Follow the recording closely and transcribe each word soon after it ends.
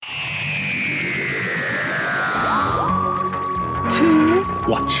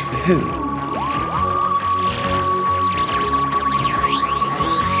Watch Who?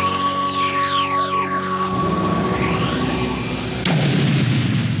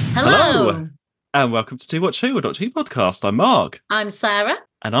 Hello. And welcome to Watch Who, a Doctor Who podcast. I'm Mark. I'm Sarah.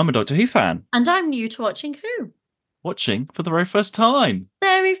 And I'm a Doctor Who fan. And I'm new to watching Who. Watching for the very first time.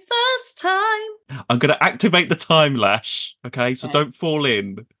 Very first time. I'm going to activate the Timelash, okay? So don't fall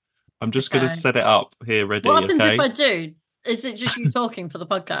in. I'm just going to set it up here ready, What happens okay? if I do? Is it just you talking for the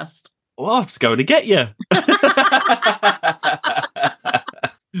podcast? Well, I have to go to get you.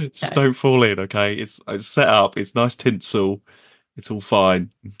 Just don't fall in, okay? It's set up. It's nice tinsel. It's all fine.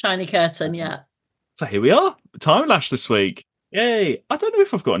 Shiny curtain, yeah. So here we are. Timelash this week. Yay. I don't know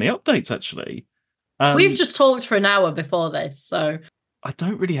if I've got any updates, actually. We've just talked for an hour before this, so... I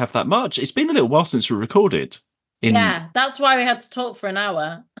don't really have that much. It's been a little while since we recorded. Yeah, that's why we had to talk for an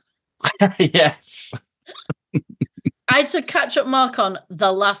hour. Yes. I had to catch up Mark on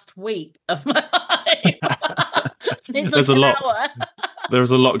the last week of my life. There's a lot.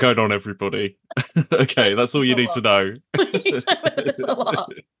 There's a lot going on, everybody. Okay, that's all you need to know. There's a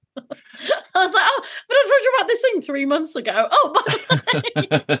lot. I was like, oh, but I told you about this thing 3 months ago. Oh, by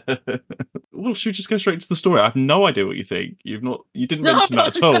the way. Well, should we just go straight into the story? I have no idea what you think. You didn't mention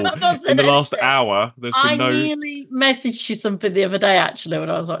that at all. In the last hour, there's been no... I nearly messaged you something the other day, actually, when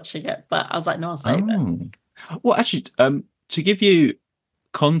I was watching it, but I was like, no, I'll save it. Well, actually, to give you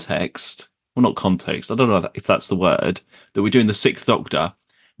context, well, not context, I don't know if that's the word, that we're doing the Sixth Doctor.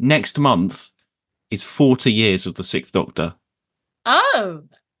 Next month is 40 years of the Sixth Doctor. Oh,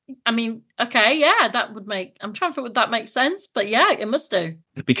 I mean, okay, yeah, that would make... I'm trying to think would that make sense, but yeah, it must do.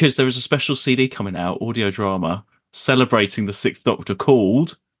 Because there is a special CD coming out, audio drama, celebrating the Sixth Doctor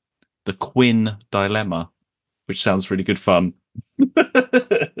called The Quinn Dilemma, which sounds really good fun.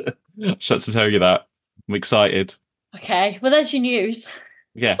 Just had to tell you that. I'm excited. Okay, well, there's your news.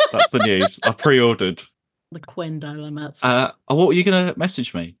 Yeah, that's the news. I pre-ordered. The Quinn Dilemma. What were you going to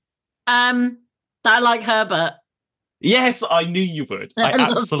message me? That I like Herbert. Yes, I knew you would. I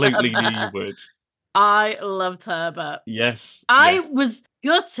absolutely knew you would. I loved Herbert. Yes. I was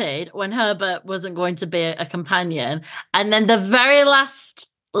gutted when Herbert wasn't going to be a companion. And then the very last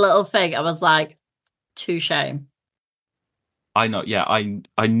little thing, I was like, too shame. I know, yeah.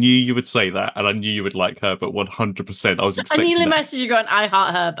 I knew you would say that, and I knew you would like Herbert 100%. I was expecting I nearly that. messaged you going, I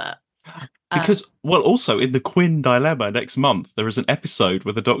heart Herbert. Because, well, also in the Quinn Dilemma next month, there is an episode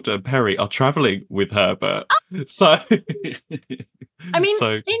where the Doctor and Perry are travelling with Herbert. So, I mean,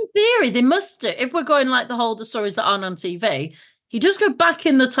 in theory, they must do. If we're going like the Holder stories that aren't on TV, he does go back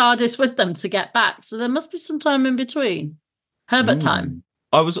in the TARDIS with them to get back. So there must be some time in between. Herbert time.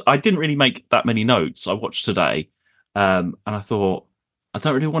 I didn't really make that many notes. I watched today, and I thought, I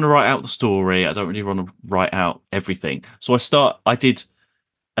don't really want to write out the story. I don't really want to write out everything. So I did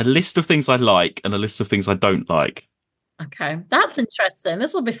a list of things I like and a list of things I don't like. Okay, that's interesting.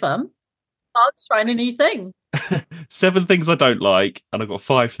 This will be fun. I'll try a new thing. 7 things I don't like, and I've got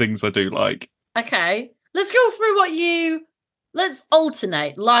 5 things I do like. Okay, let's go through let's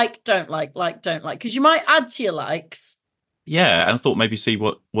alternate. Like, don't like, because you might add to your likes. Yeah, and I thought maybe see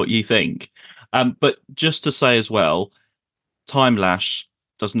what you think. But just to say as well, Timelash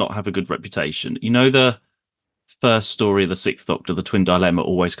does not have a good reputation. You know, the first story of the Sixth Doctor, the Twin Dilemma,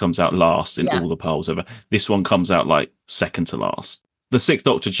 always comes out last in all the polls ever. This one comes out like second to last. The Sixth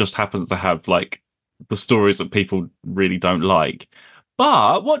Doctor just happens to have like the stories that people really don't like.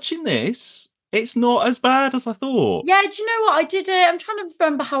 But watching this, it's not as bad as I thought. Yeah, do you know what? I did it. I'm trying to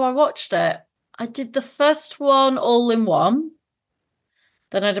remember how I watched it. I did the first one all in one.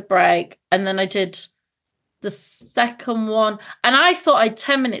 Then I had a break. And then I did the second one. And I thought I had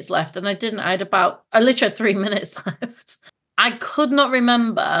 10 minutes left. And I didn't. I literally had 3 minutes left. I could not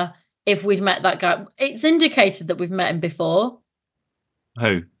remember if we'd met that guy. It's indicated that we've met him before.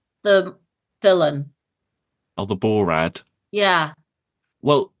 Who? The villain. Oh, the Borad. Yeah.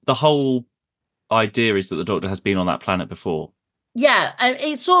 Well, the whole idea is that the Doctor has been on that planet before. Yeah, and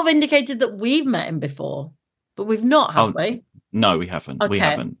it's sort of indicated that we've met him before, but we've not, have we? No, we haven't. Okay. We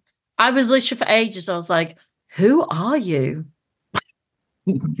haven't. I was literally for ages, I was like, who are you?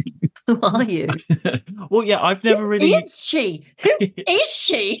 Who are you? Well, yeah, I've never really... Who is she? Who is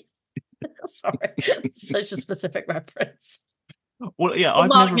she? Sorry, such a specific reference. Well, yeah, I've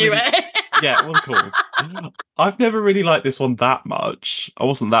never knew it. Yeah, well, of course. I've never really liked this one that much. I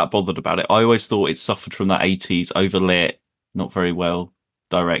wasn't that bothered about it. I always thought it suffered from that 80s overlit, not very well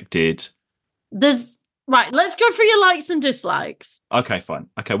directed. Right, let's go through your likes and dislikes. Okay, fine.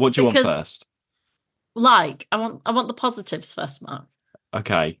 Okay, what do you want first? I want the positives first, Mark.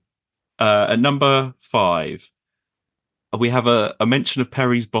 Okay. At number 5, We have a mention of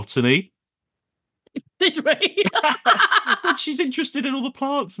Perry's botany Did we? when she's interested in all the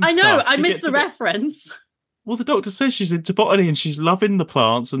plants and I know, stuff. I She missed gets the a bit. reference. Well, the doctor says she's into botany and she's loving the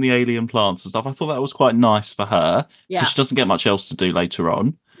plants and the alien plants and stuff. I thought that was quite nice for her because Yeah. she doesn't get much else to do later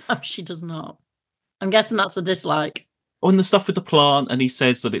on. Oh, she does not. I'm guessing that's a dislike. Oh, and the stuff with the plant, and he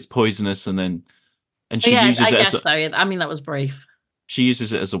says that it's poisonous, and But she yeah, uses I it as guess so. I mean, that was brief. she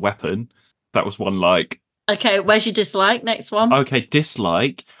uses it as a weapon. That was one like. Okay, where's your dislike? Next one. Okay,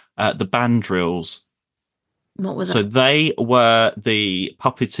 dislike the band drills. What was So it? they were the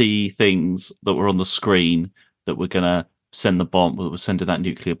puppety things that were on the screen that were gonna send the bomb, that were sending that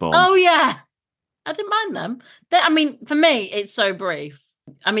nuclear bomb. Oh yeah, I didn't mind them. I mean, for me, it's so brief.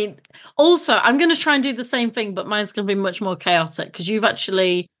 I mean, also, I'm going to try and do the same thing, but mine's going to be much more chaotic because you've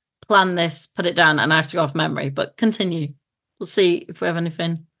actually planned this, put it down, and I have to go off memory. But continue. We'll see if we have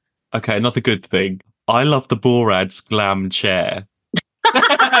anything. Okay, another good thing. I love the Borad's glam chair.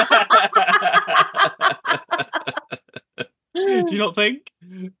 Do you not think?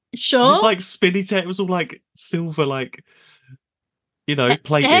 His Sure. like spinny chair, it was all like silver, like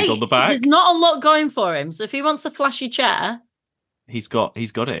plated on Hey, the back. there's not a lot going for him. So if he wants a flashy chair, He's got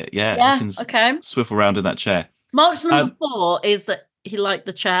it. Yeah, he yeah, can okay. swivel around in that chair. Mark's number Um, 4 is that he liked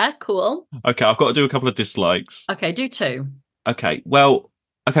the chair. Cool. okay, I've got to do a couple of dislikes. Okay, do 2. Okay, well,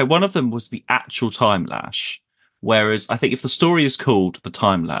 okay, one of them was the actual time lash, whereas I think if the story is called the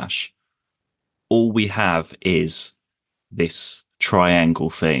time lash, all we have is this triangle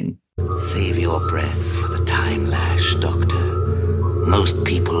thing. Save your breath for the time lash, Doctor. Most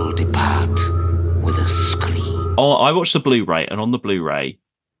people depart with a scream. Oh, I watched the Blu-ray, and on the Blu-ray,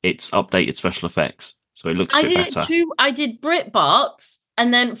 it's updated special effects, so it looks a I bit did better. it too. I did BritBox,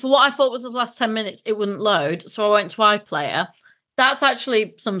 and then for what I thought was the last 10 minutes, it wouldn't load. So I went to iPlayer. That's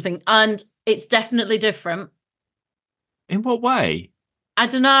actually something, and it's definitely different. In what way? I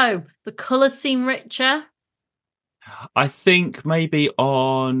don't know. The colours seem richer. I think maybe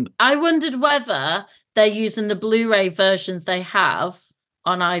on. I wondered whether they're using the Blu-ray versions they have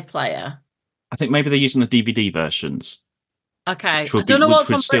on iPlayer. I think maybe they're using the DVD versions, Okay, which I would be don't know which what's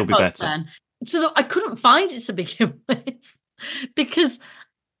on would still be BritBox better. then. So I couldn't find it to begin with because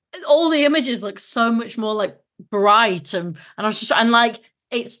all the images look so much more like bright and I was just and like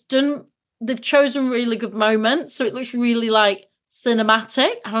it's done. They've chosen really good moments, so it looks really like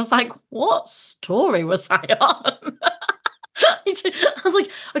cinematic. And I was like, what story was I on? I was like,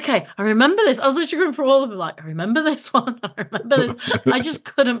 okay, I remember this. I was literally going through all of them, like, I remember this one. I remember this. I just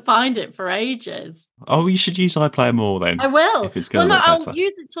couldn't find it for ages. Oh, you should use iPlayer more then. I will. If it's Well, going to no, look I'll better.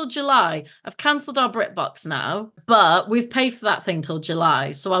 use it till July. I've cancelled our BritBox now, but we've paid for that thing till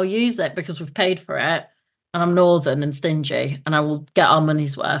July. So I'll use it because we've paid for it. And I'm northern and stingy, and I will get our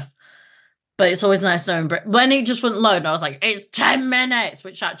money's worth. But it's always nice knowing when it just wouldn't load, I was like, it's 10 minutes,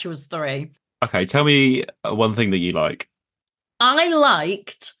 which actually was 3. Okay, tell me one thing that you like. I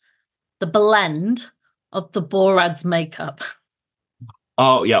liked the blend of the Borad's makeup.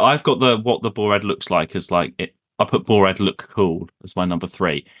 Oh yeah, I've got the what the Borad looks like as like it. I put Borad look cool as my number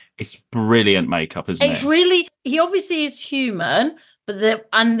 3. It's brilliant makeup, isn't It's it? really, he obviously is human, but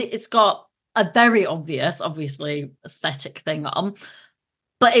it's got a very obviously aesthetic thing on,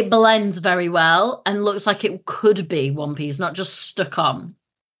 but it blends very well and looks like it could be one piece, not just stuck on.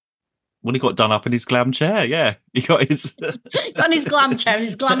 When he got done up in his glam chair, yeah, he got his. Got on his glam chair, and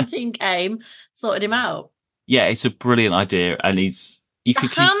his glam team came, sorted him out. Yeah, it's a brilliant idea, and you The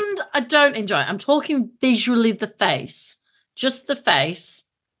could keep. hand, I don't enjoy it. I'm talking visually the face. Just the face.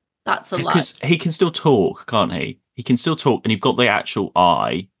 That's a lot. Because he can still talk, can't he? He can still talk, and you've got the actual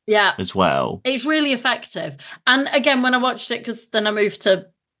eye Yeah. as well. It's really effective. And again, when I watched it, because then I moved to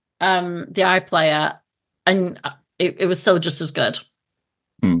the iPlayer, and it was still just as good.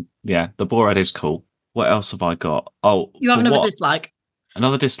 Yeah, the Borat is cool. What else have I got? Oh, You have for another what? dislike.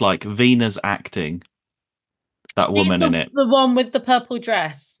 Another dislike. Vena's acting. That woman in it. The one with the purple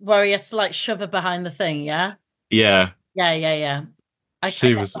dress where he has to like shove her behind the thing, yeah? Yeah, Yeah. she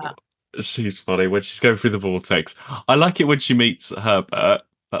get was. that. She's funny when she's going through the vortex. I like it when she meets Herbert.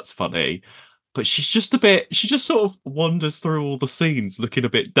 That's funny. But she's just a bit. She just sort of wanders through all the scenes, looking a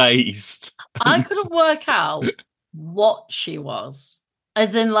bit dazed. I And- couldn't work out what she was.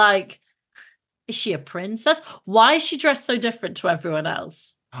 As in, like, is she a princess? Why is she dressed so different to everyone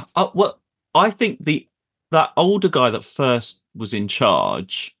else? Well, I think that older guy that first was in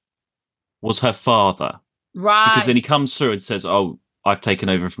charge was her father. Right. Because then he comes through and says, "Oh, I've taken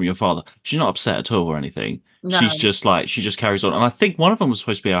over from your father." She's not upset at all or anything. No. She's just like she just carries on. And I think one of them was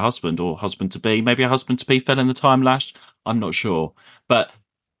supposed to be her husband or husband to be. Maybe a husband to be fell in the time lash. I'm not sure, but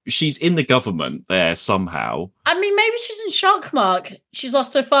she's in the government there somehow. I mean, maybe she's in shock, Mark. She's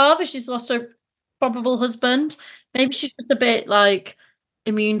lost her father. She's lost her probable husband. Maybe she's just a bit like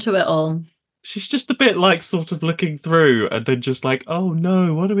immune to it all. She's just a bit like sort of looking through and then just like, oh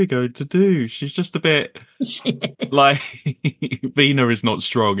no, what are we going to do? She's just a bit She is. like Vina is not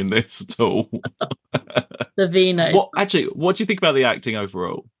strong in this at all. The Venus. What do you think about the acting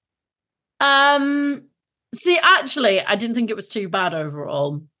overall? See, actually, I didn't think it was too bad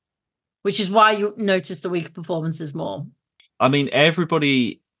overall, which is why you noticed the weaker performances more. I mean,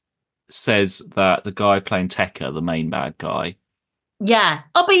 everybody says that the guy playing Tekka, the main bad guy, Yeah.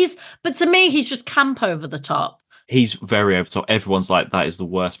 Oh, but to me, he's just camp over the top. he's very over the top. Everyone's like, that is the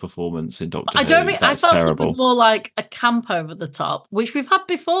worst performance in Doctor I Who. don't think I That's felt terrible. it was more like a camp over the top, which we've had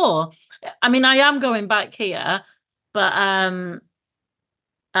before. I mean, I am going back here, but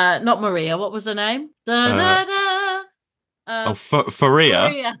not Maria. What was her name? Faria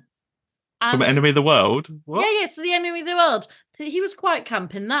Maria. from Enemy of the World. What? Yeah, so the Enemy of the World. He was quite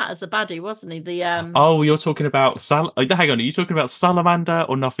camp in that as a baddie, wasn't he? The Oh, you're talking about hang on, are you talking about Salamander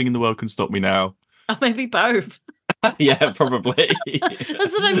or Nothing in the World Can Stop Me Now? oh, maybe both. Yeah, probably.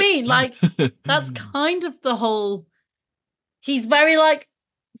 That's what I mean. Like, that's kind of the whole. He's very like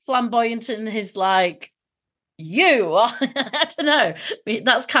flamboyant in his like. You, I don't know.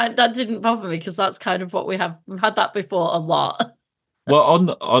 That didn't bother me because that's kind of what we've had that before a lot. Well,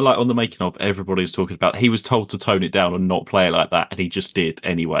 on the making of, everybody's talking about he was told to tone it down and not play it like that, and he just did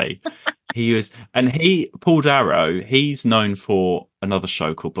anyway. Paul Darrow, he's known for another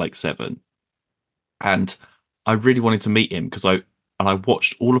show called Blake Seven, and I really wanted to meet him because I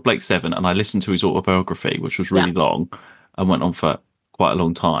watched all of Blake Seven and I listened to his autobiography, which was really long and went on for quite a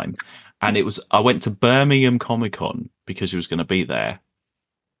long time. And I went to Birmingham Comic Con because he was going to be there.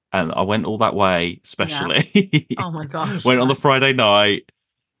 And I went all that way, especially. Yeah. Oh my gosh. Went on the Friday night.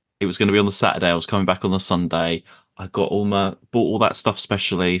 It was going to be on the Saturday. I was coming back on the Sunday. I bought all that stuff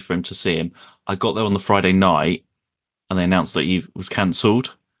specially for him to see him. I got there on the Friday night and they announced that he was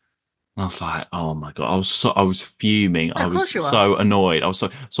cancelled. And I was like, oh my God, I was fuming. I was so annoyed.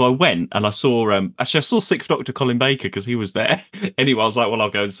 So I went and I saw, I saw Sixth Doctor Colin Baker because he was there. Anyway, I was like, well, I'll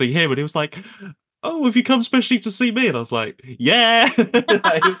go and see him. And he was like, oh, have you come specially to see me? And I was like, yeah. He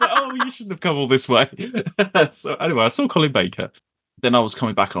was like, oh, you shouldn't have come all this way. So anyway, I saw Colin Baker. Then I was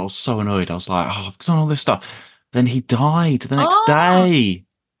coming back and I was so annoyed. I was like, oh, I've done all this stuff. Then he died the next day.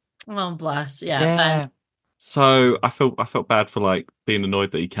 Oh, bless. Yeah. Yeah. So I felt bad for like being annoyed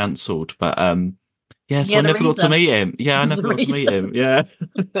that he cancelled, but yeah, so I never got to meet him. Yeah, I never got to meet him. Yeah.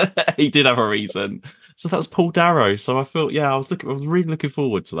 He did have a reason. So that was Paul Darrow. So I felt, I was really looking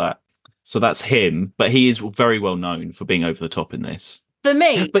forward to that. So that's him, but he is very well known for being over the top in this. For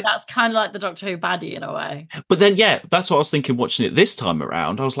me, that's kind of like the Doctor Who baddie in a way. But then, that's what I was thinking watching it this time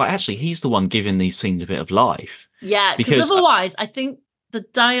around. I was like, actually, he's the one giving these scenes a bit of life. Yeah, because otherwise, I think the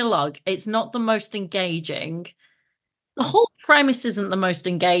dialogue, it's not the most engaging. The whole premise isn't the most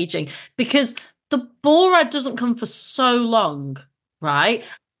engaging because the Borat doesn't come for so long, right?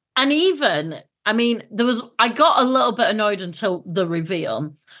 And even, I mean, I got a little bit annoyed until the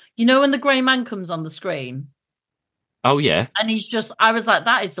reveal. You know when the grey man comes on the screen? Oh, yeah. And I was like,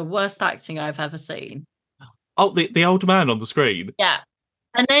 that is the worst acting I've ever seen. Oh, the old man on the screen? Yeah.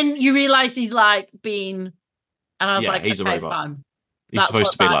 And then you realise he's like being, and I was like, he's okay, a robot. fine. He's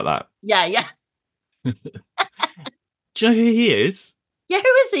supposed to be like that. Yeah. Do you know who he is? Yeah, who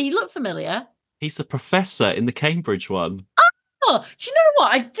is he? He looked familiar. He's the professor in the Cambridge one. Oh, do you know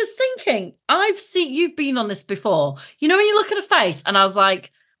what? I was thinking, you've been on this before. You know when you look at a face and I was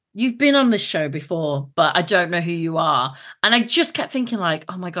like, you've been on this show before, but I don't know who you are. And I just kept thinking like,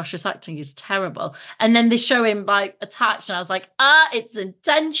 oh my gosh, this acting is terrible. And then they show him like attached and I was like, it's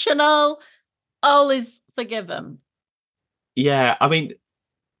intentional. All is forgiven. Yeah, I mean,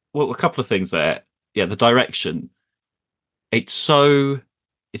 well, a couple of things there. Yeah, the direction. It's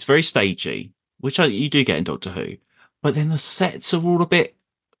very stagey, which you do get in Doctor Who. But then the sets are all a bit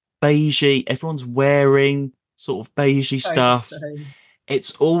beigey. Everyone's wearing sort of beigey stuff.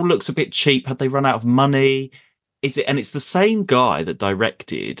 It all looks a bit cheap. Had they run out of money? And it's the same guy that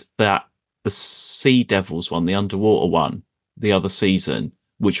directed the Sea Devils one, the underwater one, the other season,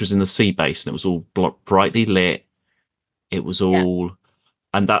 which was in the sea base, and it was all brightly lit. It was all,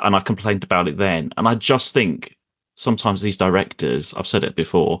 and I complained about it then. And I just think sometimes these directors, I've said it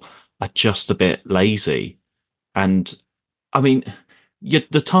before, are just a bit lazy. And I mean,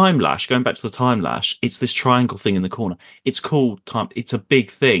 the time lash, going back to the time lash, it's this triangle thing in the corner. It's called time. It's a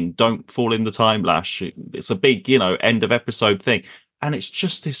big thing. Don't fall in the time lash. It's a big, end of episode thing. And it's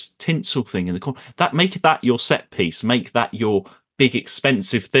just this tinsel thing in the corner. Make that your set piece. Make that your big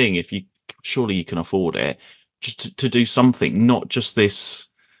expensive thing if you surely you can afford it, just to do something, not just this.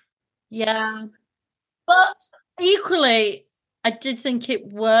 Yeah. But equally, I did think it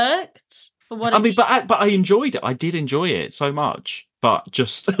worked for what I it mean, but I enjoyed it. I did enjoy it so much, but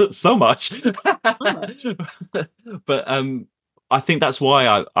just so much. much. But I think that's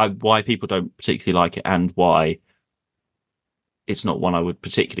why people don't particularly like it, and why it's not one I would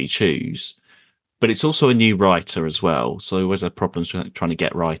particularly choose. But it's also a new writer as well, so there always have problems trying to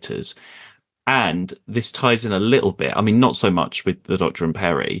get writers. And this ties in a little bit. I mean, not so much with the Doctor and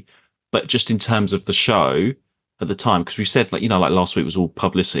Perry, but just in terms of the show at the time, because we said, like, like last week was all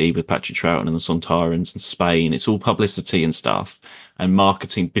publicity with Patrick Troughton and the Sontarans and Spain. It's all publicity and stuff and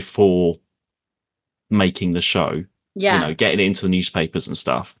marketing before making the show, Yeah. getting it into the newspapers and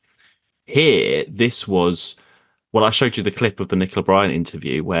stuff. Here, this was, well, I showed you the clip of the Nicola Bryant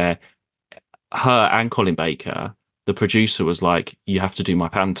interview where her and Colin Baker, the producer, was like, you have to do my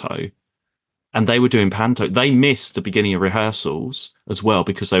panto. And they were doing panto. They missed the beginning of rehearsals as well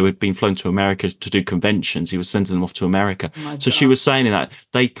because they had been flown to America to do conventions. He was sending them off to America. Oh So she was saying that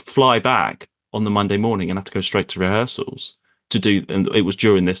they fly back on the Monday morning and have to go straight to rehearsals to do. And it was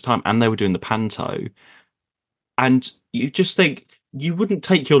during this time, and they were doing the panto. And you just think you wouldn't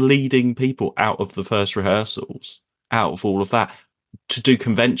take your leading people out of the first rehearsals, out of all of that, to do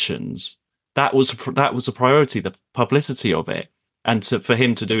conventions. That was a priority, the publicity of it, and for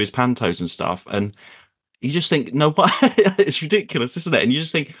him to do his pantos and stuff. And you just think, no, but it's ridiculous, isn't it? And you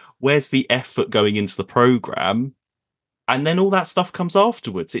just think, where's the effort going into the program? And then all that stuff comes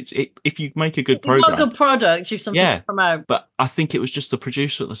afterwards. If you make a good program, you've got a good product, you've something to promote. But I think it was just the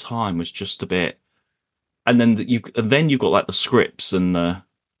producer at the time was just a bit. And then you've got like the scripts and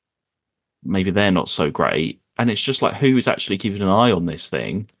maybe they're not so great. And it's just like, who is actually keeping an eye on this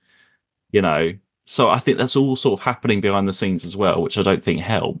thing? So I think that's all sort of happening behind the scenes as well, which I don't think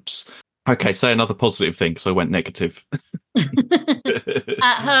helps. Okay, say another positive thing, because I went negative.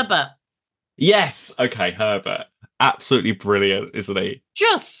 Herbert. Yes. Okay, Herbert. Absolutely brilliant, isn't he?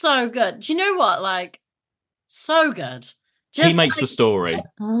 Just so good. Do you know what? Like, so good. He makes the story. A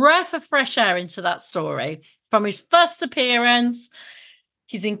breath of fresh air into that story. From his first appearance,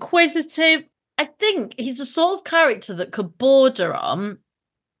 he's inquisitive. I think he's a sort of character that could border on,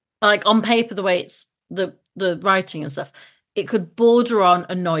 like on paper, the way it's the writing and stuff, it could border on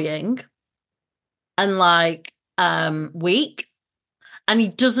annoying and like weak. And he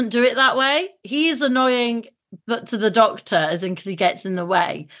doesn't do it that way. He is annoying, but to the Doctor, as in because he gets in the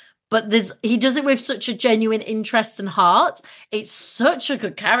way. But he does it with such a genuine interest and heart. It's such a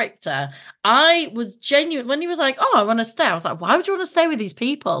good character. I was genuine when he was like, "Oh, I want to stay." I was like, "Why would you want to stay with these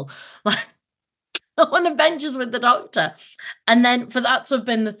people?" Like, on adventures with the Doctor. And then for that to have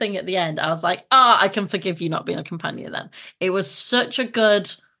been the thing at the end, I was like, I can forgive you not being a companion then. It was such a good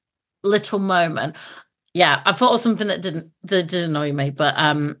little moment. Yeah, I thought of something that did annoy me, but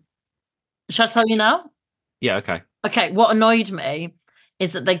shall I tell you now? Yeah, okay. Okay, what annoyed me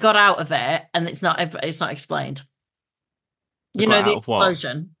is that they got out of it and it's not explained. The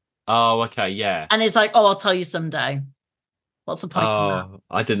explosion. Oh, okay, yeah. And it's like, I'll tell you someday. What's the point in that?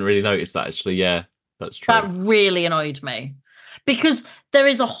 I didn't really notice that, actually. Yeah, that's true. That really annoyed me. Because there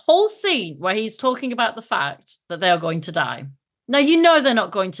is a whole scene where he's talking about the fact that they are going to die. Now, they're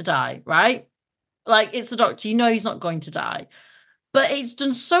not going to die, right? Like, it's the Doctor. He's not going to die. But it's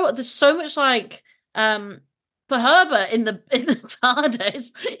done there's so much like for Herbert in the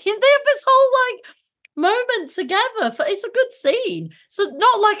TARDIS, they have this whole like moment together. It's a good scene. So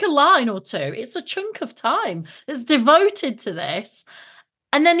not like a line or two. It's a chunk of time that's devoted to this.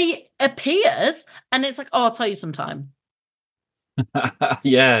 And then he appears and it's like, I'll tell you sometime.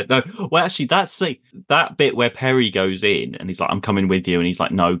 Yeah, no. Well, actually, that bit where Perry goes in and he's like, "I'm coming with you," and he's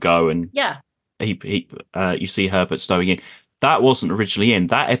like, "No, go." And yeah, you see Herbert stowing in. That wasn't originally in.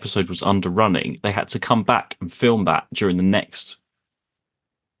 That episode was underrunning. They had to come back and film that during the next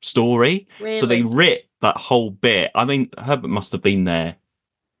story. Really? So they ripped that whole bit. I mean, Herbert must have been there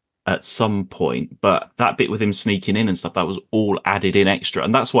at some point, but that bit with him sneaking in and stuff, that was all added in extra.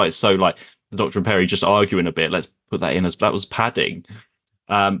 And that's why it's so like the Doctor and Perry just arguing a bit. Let's put that in as that was padding.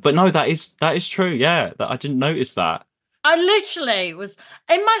 But no, that is true. Yeah, that I didn't notice that. I literally was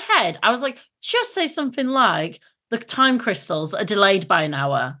in my head. I was like, just say something like the time crystals are delayed by an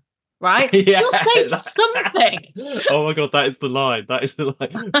hour, right? Yeah, just say something. Oh my God, that is the line. That is the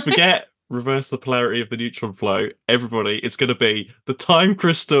line. Forget reverse the polarity of the neutron flow. Everybody, it's going to be the time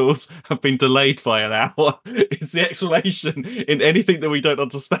crystals have been delayed by an hour. It's the explanation in anything that we don't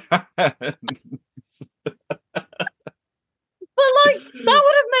understand. But like, that would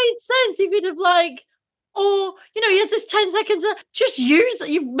have made sense if you'd have like Or, he has this 10 seconds. Just use it.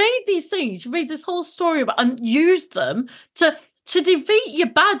 You've made these things. You've made this whole story about and used them to defeat your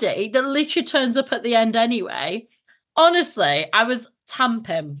baddie that literally turns up at the end anyway. Honestly, I was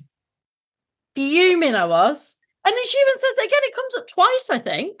tamping. Fuming I was. And then she even says, again, it comes up twice, I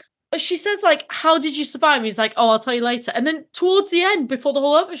think. She says, like, how did you survive? And he's like, oh, I'll tell you later. And then towards the end, before the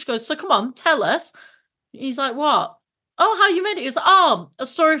whole episode, she goes, so come on, tell us. He's like, what? Oh, how you made it? He was like, oh, a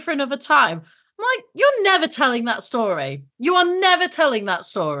story for another time. I'm like, you're never telling that story. You are never telling that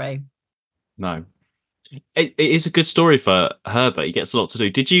story. No. It is a good story for Herbert. He gets a lot to do.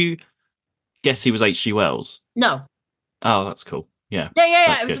 Did you guess he was H.G. Wells? No. Oh, that's cool. Yeah.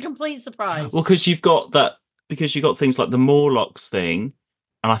 Yeah. It was a complete surprise. Well, because you've got things like the Morlocks thing,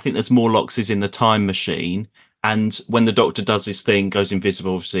 and I think there's Morlocks is in the time machine. And when the Doctor does his thing, goes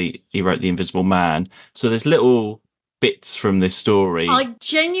invisible, obviously he wrote The Invisible Man. So there's little bits from this story. I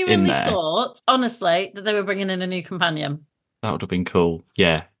genuinely thought, honestly, that they were bringing in a new companion. That would have been cool.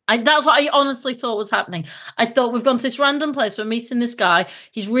 Yeah. That's what I honestly thought was happening. I thought we've gone to this random place. We're meeting this guy.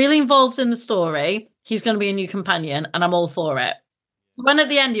 He's really involved in the story. He's going to be a new companion, and I'm all for it. When at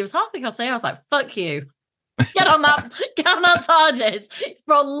the end he was, I think I'll say, I was like, fuck you. Get on that TARDIS. He's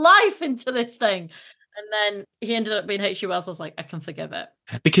brought life into this thing. And then he ended up being H.G. Wells. I was like, I can forgive it.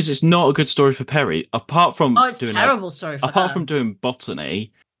 Because it's not a good story for Perry. Apart from it's a terrible story for her. Apart from doing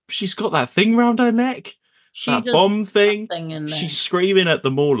botany, she's got that thing round her neck. That bomb thing. She's screaming at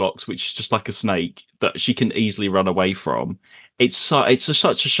the Morlocks, which is just like a snake that she can easily run away from. It's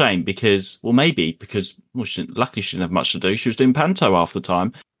such a shame because luckily she didn't have much to do. She was doing panto half the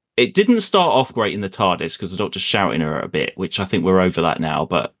time. It didn't start off great in the TARDIS because the Doctor's shouting at her a bit, which I think we're over that now.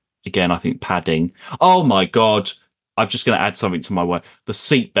 But again, I think padding. Oh my God. I'm just going to add something to my word. The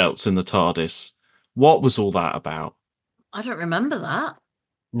seatbelts in the TARDIS. What was all that about? I don't remember that.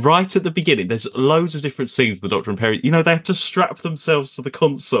 Right at the beginning, there's loads of different scenes of the Doctor and Perry. They have to strap themselves to the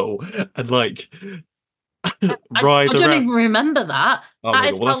console and like ride around. I don't even remember that. Oh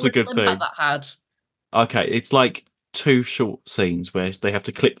my God, well, that's a good thing. That had. Okay, it's like 2 short scenes where they have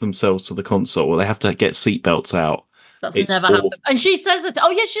to clip themselves to the console or they have to get seatbelts out. That's never happened. And she says that.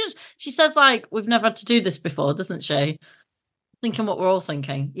 Oh, yeah, she says, like, we've never had to do this before, doesn't she? Thinking what we're all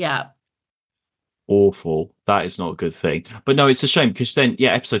thinking. Yeah. Awful. That is not a good thing. But no, it's a shame because then,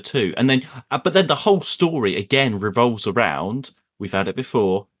 episode 2. And then, but then the whole story again revolves around, we've had it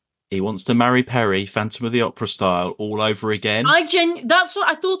before, he wants to marry Perry, Phantom of the Opera style, all over again. That's what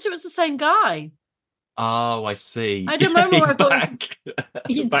I thought. It was the same guy. Oh, I see. I don't remember. I thought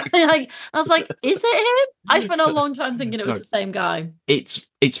he's back. I was like, is it him? I spent a long time thinking it was the same guy. It's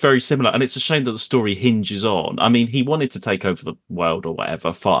very similar, and it's a shame that the story hinges on. I mean, he wanted to take over the world or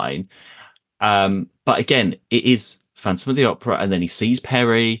whatever, fine. But again, it is Phantom of the Opera, and then he sees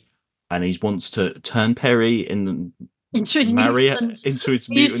Perry, and he wants to turn Perry into his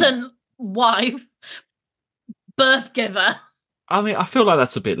mutant wife, birth giver. I mean, I feel like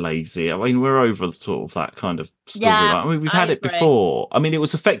that's a bit lazy. I mean, we're over sort of that kind of story. Yeah, I mean, we've had it before. I mean, it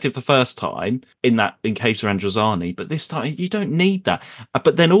was effective the first time in Case of Androzani, but this time you don't need that.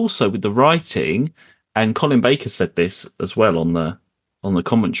 But then also with the writing, and Colin Baker said this as well on the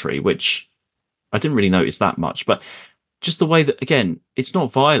commentary, which I didn't really notice that much, but just the way that, again, it's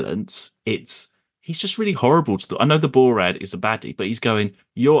not violence. He's just really horrible I know the Borad is a baddie, but he's going,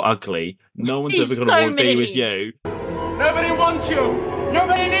 you're ugly. No one's ever going to want to be with you. Nobody wants you.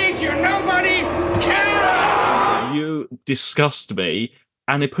 Nobody needs you. Nobody cares. You disgust me.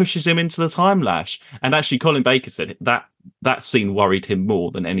 And it pushes him into the time lash. And actually, Colin Baker said that scene worried him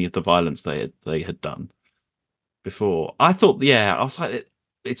more than any of the violence they had done before. I thought, I was like,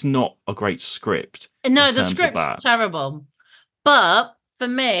 it's not a great script. No, the script's terrible. But for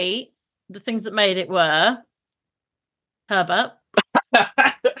me, the things that made it were Herbert.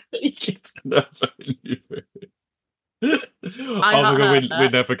 Oh my God, we're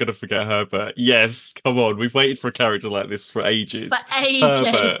never going to forget Herbert. Yes, come on. We've waited for a character like this for ages.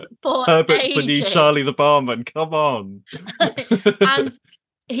 Herbert's the new Charlie the Barman. Come on. And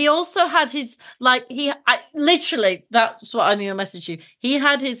he also had his, literally, that's what I need to message you. He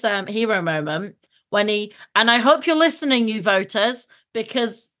had his hero moment when and I hope you're listening, you voters,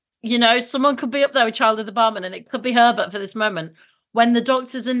 because, someone could be up there with Charlie the Barman and it could be Herbert for this moment. When the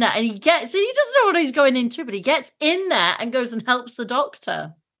Doctor's in there and he doesn't know what he's going into, but he gets in there and goes and helps the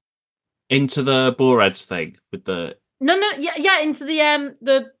Doctor. Into the Borads thing with the... No, into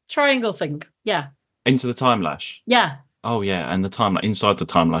the triangle thing. Yeah. Into the time lash. Yeah. Oh, yeah, and inside the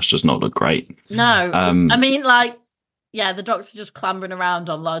time lash does not look great. No. I mean, yeah, the Doctor just clambering around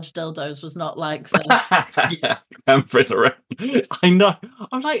on large dildos was not like the. Yeah, clambering around. I know.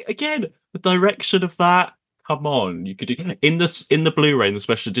 I'm like, again, the direction of that. Come on, you could do in the Blu-ray in the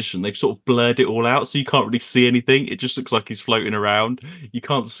special edition. They've sort of blurred it all out, so you can't really see anything. It just looks like he's floating around. You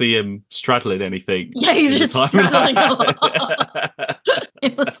can't see him straddling anything. Yeah, you're just straddling along. Time.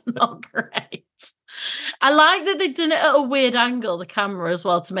 It was not great. I like that they've done it at a weird angle, the camera as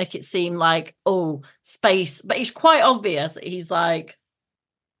well, to make it seem like, oh, space. But it's quite obvious that he's like,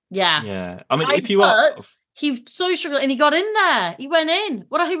 yeah. Yeah. I mean, if you are. But he so struggled and he got in there. He went in.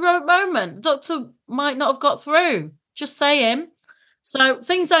 What a heroic moment. The Doctor might not have got through. Just saying. So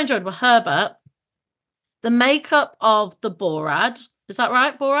things I enjoyed were Herbert, the makeup of the Borad. Is that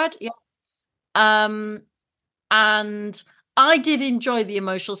right? Borad? Yeah. And I did enjoy the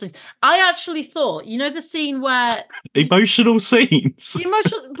emotional scenes. I actually thought, you know, the scene where Emotional scenes. the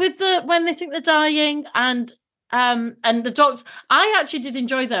emotional with the when they think they're dying and the Doctor. I actually did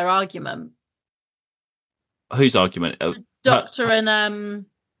enjoy their argument. Whose argument? Doctor and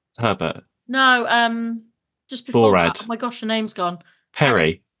Herbert. No, just before Borad. that. Oh my gosh, her name's gone.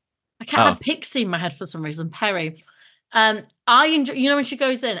 Perry. I can't have Pixie in my head for some reason. Perry. I enjoy, you know, when she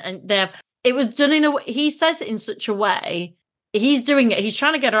goes in and it was done in a way, he says it in such a way, he's doing it, he's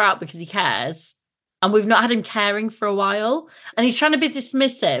trying to get her out because he cares, and we've not had him caring for a while, and he's trying to be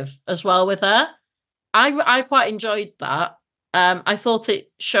dismissive as well with her. I quite enjoyed that. I thought it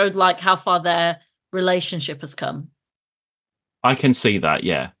showed like how far their relationship has come. I can see that,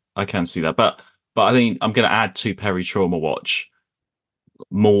 yeah. I can see that. But I think I'm going to add to Perry Trauma Watch,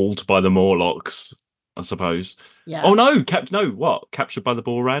 mauled by the Morlocks, I suppose. Yeah. Oh no, captured by the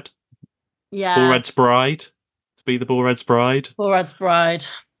Borad? Yeah. Borad's bride? To be the Borad's bride? Borad's bride.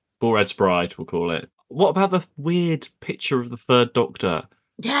 Borad's bride, we'll call it. What about the weird picture of the Third Doctor?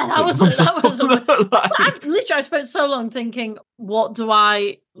 Yeah, that was I spent so long thinking, what do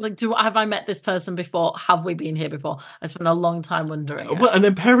I like? Have I met this person before? Have we been here before? I spent a long time wondering. Well, and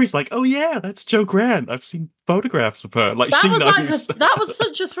then Perry's like, "Oh yeah, that's Jo Grant. I've seen photographs of her." Like that she was knows. that was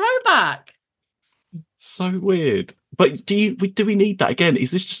such a throwback. So weird. But do we need that again?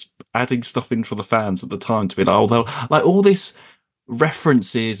 Is this just adding stuff in for the fans at the time to be like, oh, like all this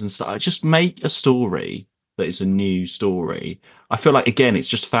references and stuff? Just make a story that is a new story. I feel like, again, it's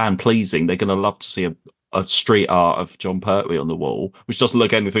just fan pleasing. They're going to love to see a street art of John Pertwee on the wall, which doesn't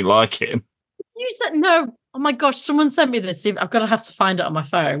look anything like him. You said no. Oh my gosh, someone sent me this. I've got to have to find it on my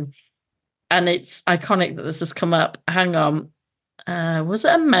phone. And it's iconic that this has come up. Hang on. Was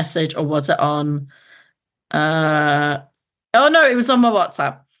it a message or was it on? Oh no, it was on my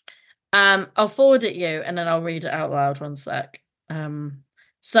WhatsApp. I'll forward it you and then I'll read it out loud. One sec.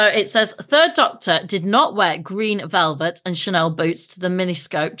 So it says, Third Doctor did not wear green velvet and Chanel boots to the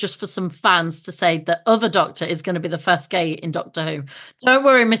miniscope just for some fans to say the other Doctor is going to be the first gay in Doctor Who. Don't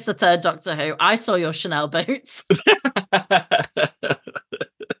worry, Mr. Third Doctor Who. I saw your Chanel boots.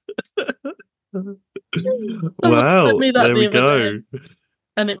 Wow, there we go.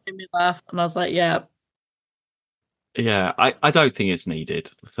 And it made me laugh. And I was like, yeah. Yeah, I don't think it's needed,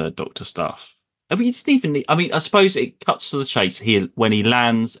 the Third Doctor stuff. I mean, it's even need. I mean, I suppose it cuts to the chase. When he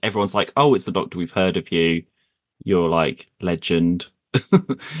lands, everyone's like, "Oh, it's the Doctor. We've heard of you. You're like legend,"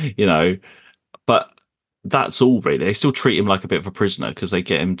 you know. But that's all really. They still treat him like a bit of a prisoner because they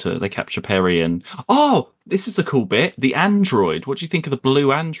capture Perry and this is the cool bit. The android. What do you think of the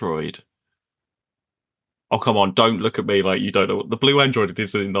blue android? Oh, come on! Don't look at me like you don't know what the blue android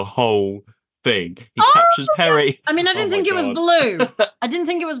is in the whole thing. He captures Perry. I mean, I didn't think it was blue. I didn't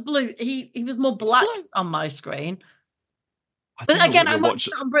think it was blue. He was more black on my screen. But again, I watched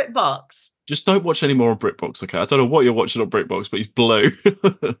it on BritBox. Just don't watch any more on BritBox, okay? I don't know what you're watching on BritBox, but he's blue.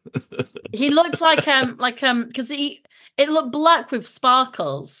 He looks like because it looked black with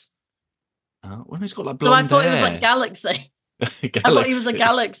sparkles. Well, he's got like blonde hair. So I thought hair. it was like Galaxy. I thought he was a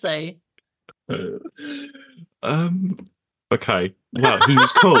Galaxy. Okay. Well, he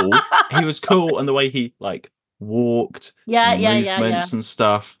was cool. He was cool, and the way he like walked, movements and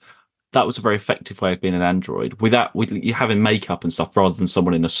stuff. That was a very effective way of being an android. With you having makeup and stuff rather than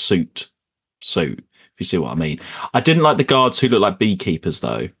someone in a suit. If you see what I mean. I didn't like the guards who look like beekeepers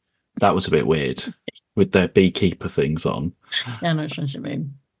though. That was a bit weird with their beekeeper things on. Yeah, I know what you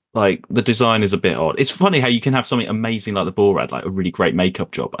mean. Like the design is a bit odd. It's funny how you can have something amazing like the Borad, like a really great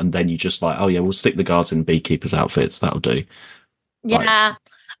makeup job, and then you just like, oh yeah, we'll stick the guards in beekeepers' outfits. That'll do. Yeah,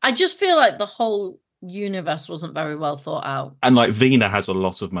 I just feel like the whole universe wasn't very well thought out. And like Vina has a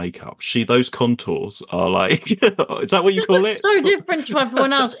lot of makeup. Those contours are like, is that what you call it? So different to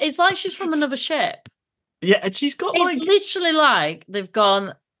everyone else. It's like she's from another ship. Yeah, and she's got it's literally like they've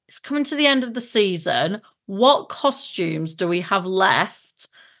gone, it's coming to the end of the season. What costumes do we have left?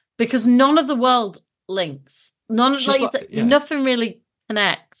 Because none of the world links. Nothing really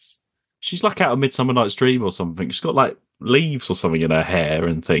connects. She's like out of Midsummer Night's Dream or something. She's got like leaves or something in her hair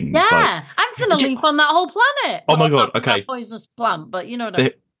and things. Yeah, I'm seeing a leaf on that whole planet. Oh my God, okay. That poisonous plant, but you know what I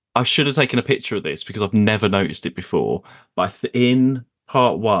mean. I should have taken a picture of this because I've never noticed it before. But in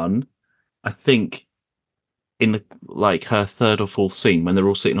part 1, I think in like her third or fourth scene when they're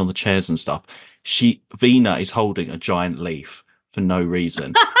all sitting on the chairs and stuff, Vina is holding a giant leaf for no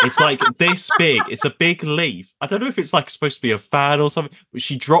reason. It's like this big. It's a big leaf. I don't know if it's like supposed to be a fan or something, but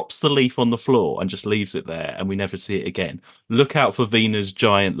she drops the leaf on the floor and just leaves it there, and we never see it again. Look out for Vina's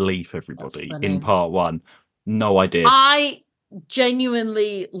giant leaf, everybody, in part 1. No idea. I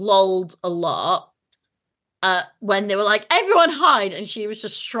genuinely lolled a lot when they were like, everyone hide, and she was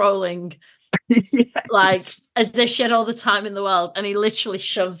just strolling Yes. like as if she had all the time in the world, and he literally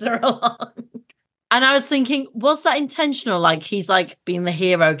shoves her along. And I was thinking, was that intentional? Like he's like being the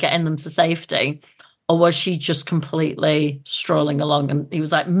hero, getting them to safety, or was she just completely strolling along? And he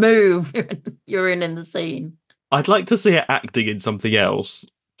was like, "Move, you're in the scene." I'd like to see her acting in something else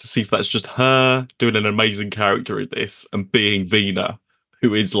to see if that's just her doing an amazing character in this and being Vina,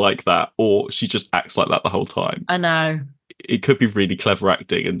 who is like that, or she just acts like that the whole time. I know. It could be really clever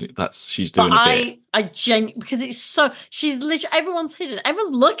acting, and she's doing a bit. Because it's so, she's literally, everyone's hidden.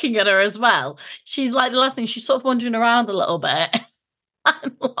 Everyone's looking at her as well. She's like, the last thing, she's sort of wandering around a little bit.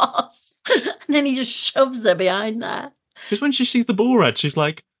 I'm lost. And then he just shoves her behind there. Because when she sees the Borat, she's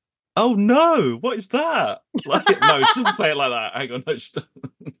like, oh no, what is that? Like, no, she didn't say it like that. Hang on, no,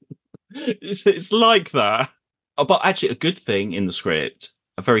 it's like that. Oh, but actually, a good thing in the script,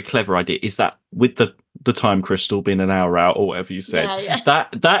 a very clever idea, is that with the time crystal being an hour out or whatever you said, that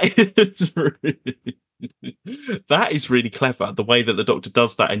is really clever. The way that the Doctor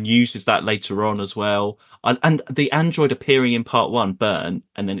does that and uses that later on as well, and the android appearing in part 1, burn,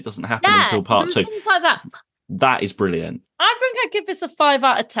 and then it doesn't happen until part 2. Things like that. That is brilliant. I think I'd give this a 5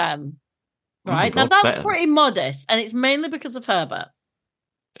 out of 10. Right, now that's pretty modest, and it's mainly because of Herbert.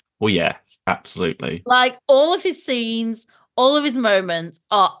 Well, yeah, absolutely. Like all of his scenes, all of his moments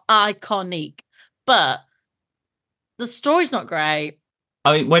are iconic, but the story's not great.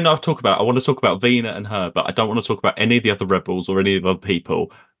 I mean, when I want to talk about Vina and her, but I don't want to talk about any of the other rebels or any of the other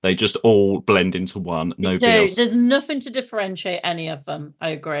people. They just all blend into one. Else. There's nothing to differentiate any of them. I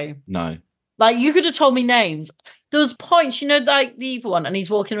agree. No. Like, you could have told me names. There was points, like the evil one, and he's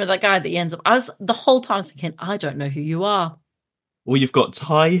walking with that guy that he ends up. I was the whole time thinking, I don't know who you are. Well, you've got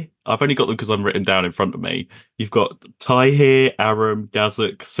Ty. I've only got them because I'm written down in front of me. You've got Ty here, Aram,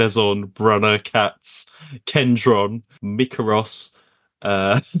 Gazak, Sezon, Brunner, Katz, Kendron, Mikaros,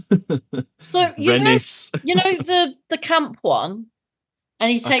 so Rennis. You know the camp one, and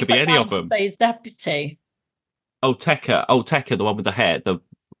he takes that guy to say his deputy. Oh, Tekka, the one with the hair.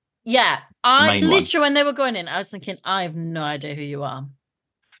 I literally, when they were going in, I was thinking, I have no idea who you are.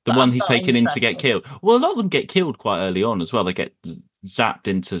 The one he's taken in to get killed. Well, a lot of them get killed quite early on as well. They get zapped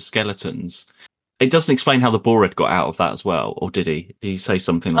into skeletons. It doesn't explain how the Bored got out of that as well, or did he? Did he say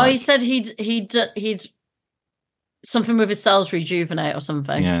something like? Oh, he said he'd something with his cells rejuvenate or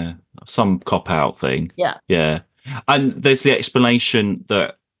something. Yeah, some cop out thing. Yeah. And there's the explanation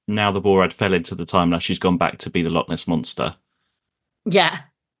that now the Bored fell into the Timelash, she's gone back to be the Loch Ness monster. Yeah.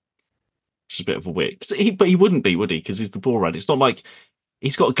 Which is a bit of a weird. But he wouldn't be, would he? Because he's the Bored. It's not like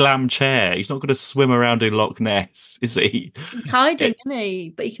he's got a glam chair. He's not going to swim around in Loch Ness, is he? He's hiding, isn't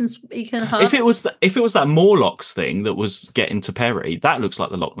he? But he can hide. If it was that Morlocks thing that was getting to Perry, that looks like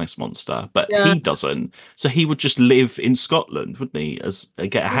the Loch Ness monster. But he doesn't. So he would just live in Scotland, wouldn't he?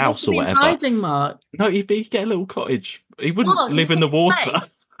 Get a house or whatever. Hiding, Mark. No, he'd get a little cottage. He wouldn't live in the water.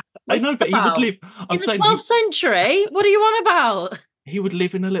 I know, but he would live in the 12th century. What are you on about? He would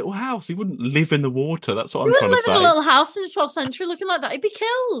live in a little house. He wouldn't live in the water. That's what I'm trying to say. He wouldn't live in a little house in the 12th century looking like that. He'd be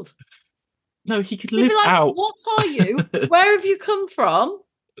killed. No, he could live out. What are you? Where have you come from?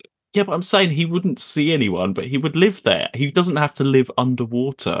 Yeah, but I'm saying he wouldn't see anyone, but he would live there. He doesn't have to live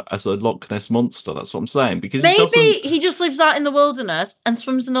underwater as a Loch Ness monster. That's what I'm saying. Because maybe he just lives out in the wilderness and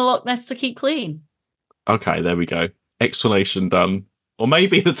swims in a Loch Ness to keep clean. Okay, there we go. Explanation done. Or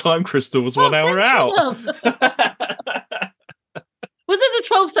maybe the time crystal was 1 hour out. Was it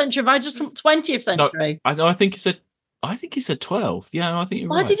the 12th century? Have I just come 20th century? No, I think he said 12th. Yeah, no, I think you're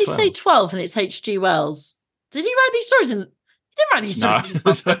right. Why did he say 12 and it's H.G. Wells? Did he write these stories he didn't write these stories in the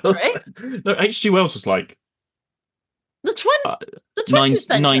 12th century. No, H.G. Wells was like the 20th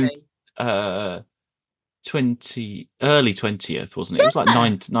century. Early 20th, wasn't it? It was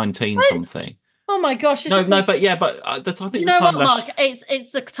like 19 something. Oh my gosh! No, but yeah, but I think You the know time what, lash. Mark?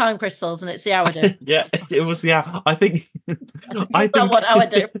 It's the time crystals, and it's the hour do. Yeah, it was the hour. I think. I It's not think. what hour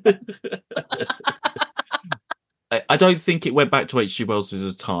do. I don't think it went back to H.G.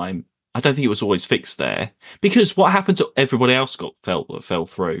 Wells's time. I don't think it was always fixed there because what happened to everybody else fell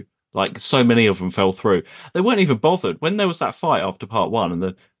through. Like so many of them fell through. They weren't even bothered when there was that fight after part one,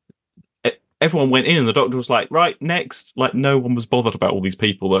 and everyone went in, and the Doctor was like, "Right, next." Like no one was bothered about all these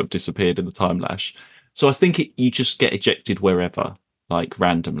people that have disappeared in the time lash. So I think you just get ejected wherever, like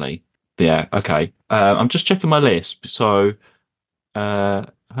randomly. Yeah, okay. I'm just checking my list. So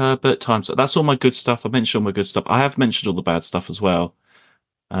Herbert times. That's all my good stuff. I mentioned all my good stuff. I have mentioned all the bad stuff as well.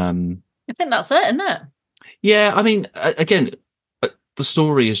 I think that's it, isn't it? Yeah, I mean, again, the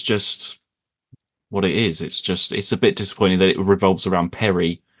story is just what it is. It's a bit disappointing that it revolves around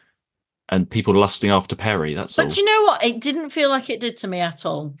Perry and people lusting after Perry. That's all. But do you know what? It didn't feel like it did to me at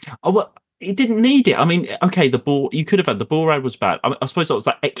all. Oh, well, it didn't need it. I mean, okay, the ball, you could have had the ball ride was bad. I suppose that was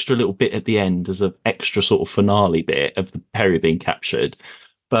that extra little bit at the end as an extra sort of finale bit of the Perry being captured.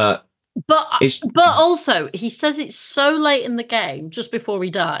 But But it's also, he says it's so late in the game, just before he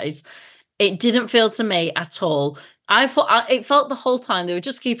dies. It didn't feel to me at all. I thought it felt the whole time they were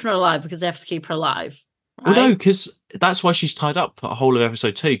just keeping her alive because they have to keep her alive. well, Right? no, because that's why she's tied up for a whole of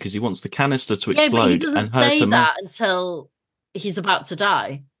episode 2 because he wants the canister to Yeah, but he explode doesn't and her say to that until he's about to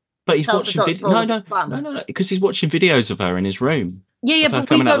die. But he's Tells the watching Doctor all no, of no, his plan. no, because he's watching videos of her in his room. Yeah, of her but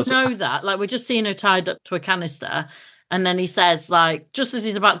we coming out don't the- know that. Like, we're just seeing her tied up to a canister, and then he says, like, just as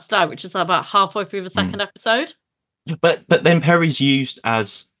he's about to die, which is about halfway through the second episode. But then Perry's used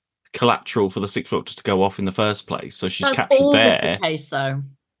as collateral for the Sixth Doctor to go off in the first place, so she's That's captured always there. the case, though.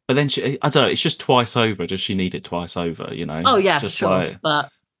 But then I don't know. It's just twice over. Does she need it twice over? You know? Oh yeah, it's for just sure. like But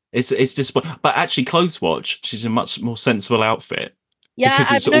it's just. But actually, Clothes Watch, she's in a much more sensible outfit. yeah,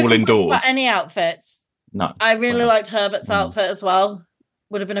 because it's I have no all complaints indoors. about any outfits. No, I really well, liked Herbert's outfit as well.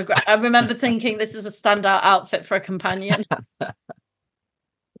 Would have been a great. I remember thinking this is a standout outfit for a companion.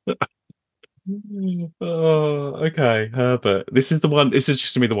 Oh, okay, Herbert. This is the one. This is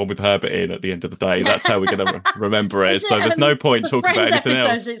just gonna be the one with Herbert in at the end of the day. That's how we're gonna remember it. Is So there's no point the talking about Friends anything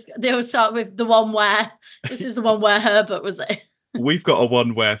episodes, else. they will start with the one where this is the one where Herbert was it. We've got a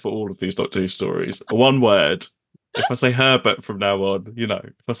one word for all of these Doctor Who stories. A one word. If I say Herbert from now on, you know,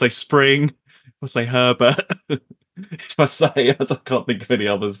 if I say spring, if I say Herbert, if I say, I can't think of any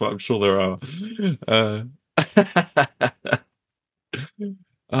others, but I'm sure there are.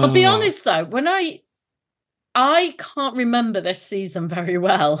 I'll be Oh. honest though, when I can't remember this season very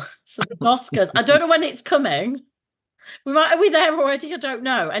well. So the Oscars, I don't know when it's coming. Are we there already? I don't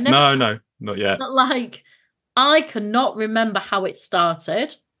know. I never, No, not yet. but like, I cannot remember how it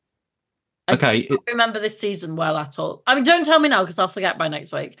started. I Okay, don't remember this season well at all. I mean, don't tell me now because I'll forget by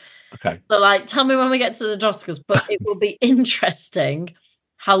next week. okay. So, like, tell me when we get to the Oscars. But it will be interesting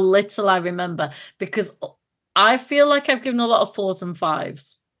how little I remember because I feel like I've given a lot of 4s and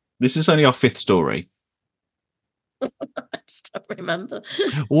 5s. This is only our 5th story. I just don't remember.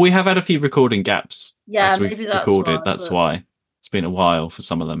 Well, we have had a few recording gaps Yeah, as we've maybe that's recorded. why, That's but- why. It's been a while for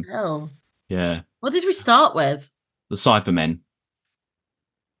some of them. Hell. Yeah. What did we start with? The Cybermen.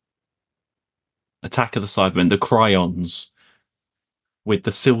 Attack of the Cybermen. The Cryons. With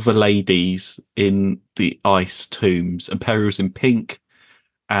the silver ladies in the ice tombs. And Perry was in pink.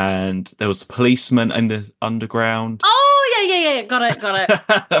 And there was a policeman in the underground. Oh, yeah. Got it.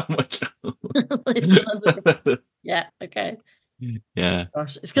 Oh my God. Yeah, okay. Yeah.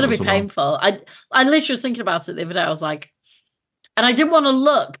 Gosh, it's going That to be was a while. painful. I literally was thinking about it the other day. I was like, and I didn't want to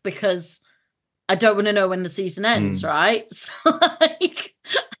look because I don't want to know when the season ends, right? So like,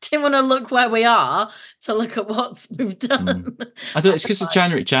 I didn't want to look where we are to look at what we've done. I don't. It's because of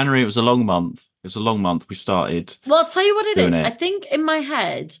January. January, it was a long month. It was a long month. We started. Well, I'll tell you what it doing is. it. I think in my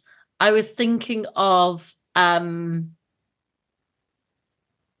head, I was thinking of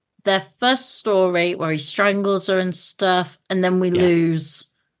their first story where he strangles her and stuff, and then we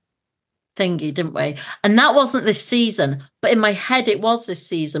lose Thingy, didn't we? And that wasn't this season, but in my head it was this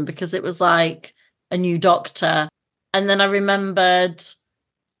season because it was like a new Doctor. And then I remembered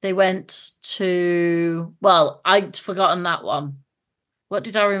they went to, well, I'd forgotten that one. What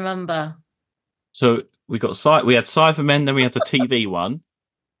did I remember? So we had Cybermen, then we had the TV one.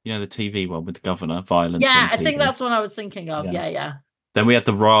 You know, the TV one with the governor, violence. Yeah, on I think TV. that's what I was thinking of. Yeah. Yeah. Then we had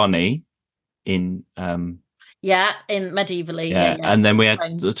the Rani in Yeah, in medievally. yeah. Yeah. And then we had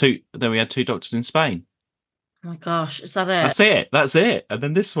Brains. Then we had 2 doctors in Spain. Oh my gosh, is that it? That's it. And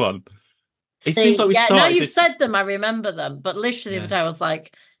then this one. It See, seems like we now started you've this- said them, I remember them. But literally the Yeah. other day I was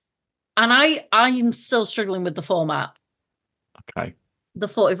like, and I'm still struggling with the format. Okay. The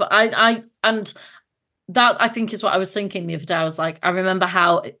 45. And that I think is what I was thinking the other day. I was like, I remember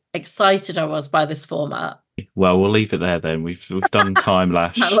how excited I was by this format. Well, we'll leave it there then. We've done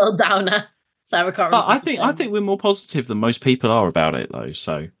Timelash. That little downer. Sarah can't But remember. I think we're more positive than most people are about it, though.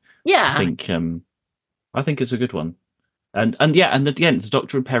 So Yeah. I think it's a good one. And at the end, the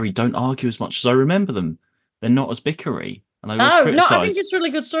Doctor and Perry don't argue as much as I remember them. They're not as bickery, and I always No, criticise. I think it's a really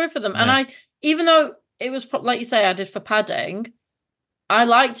good story for them. Yeah. And even though it was like you say, I did for padding, I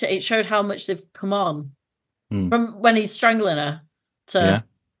liked it. It showed how much they've come on from when he's strangling her to,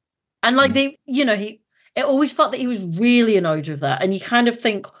 and like it always felt that he was really annoyed with that, and you kind of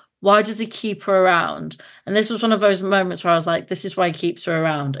think, why does he keep her around? And this was one of those moments where I was like, this is why he keeps her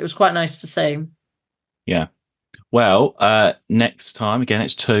around. It was quite nice to see. Yeah. Well, next time again,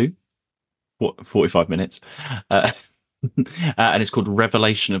 it's 45 minutes, and it's called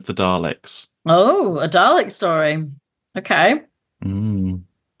Revelation of the Daleks. Oh, a Dalek story. Okay. I don't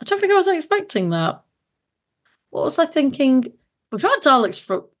think I was expecting that. What was I thinking? We've had Daleks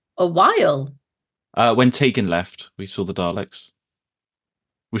for a while. When Tegan left, we saw the Daleks.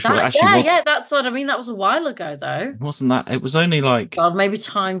 Yeah, that's what I mean. That was a while ago, though. Wasn't that? It was only like... God, maybe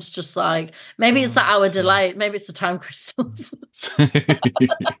time's just like... Maybe it's the hour delay. Maybe it's the time crystals. It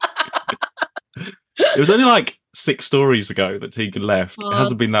was only like 6 stories ago that Tegan left. It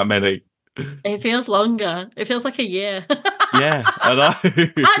hasn't been that many. It feels longer. It feels like a year. Yeah, I know.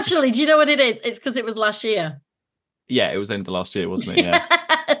 Actually, do you know what it is? It's because it was last year. Yeah, it was end of last year, wasn't it? Yeah.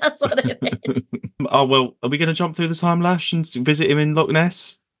 That's what it is. Oh, well, are we going to jump through the Timelash and visit him in Loch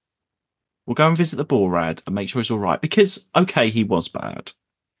Ness? We'll go and visit the Borad and make sure he's all right. Because, okay, he was bad.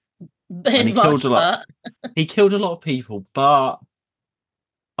 And he killed a lot. He killed a lot of people, but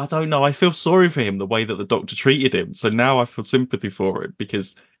I don't know. I feel sorry for him the way that the Doctor treated him. So now I feel sympathy for him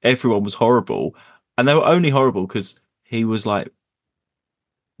because everyone was horrible. And they were only horrible because he was like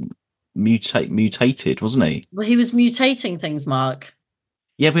mutated, wasn't he? Well, he was mutating things, Mark.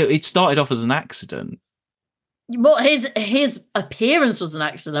 Yeah, but it started off as an accident. Well, his appearance was an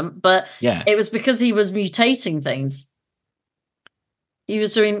accident, but yeah, it was because he was mutating things. He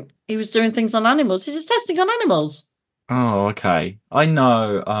was doing things on animals. He's just testing on animals. Oh, okay. I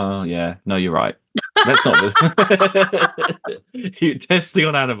know. Oh, yeah. No, you're right. That's not testing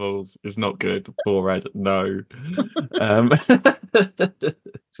on animals is not good. Poor Ed. No.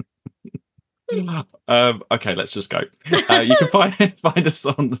 Okay, let's just go. You can find us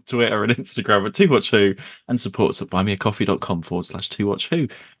on Twitter and Instagram at 2watchwho and support us at buymeacoffee.com/2watchwho.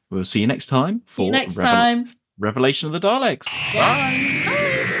 We'll see you next time for Revelation of the Daleks. Bye.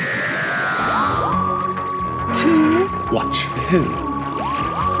 2 Watch Who.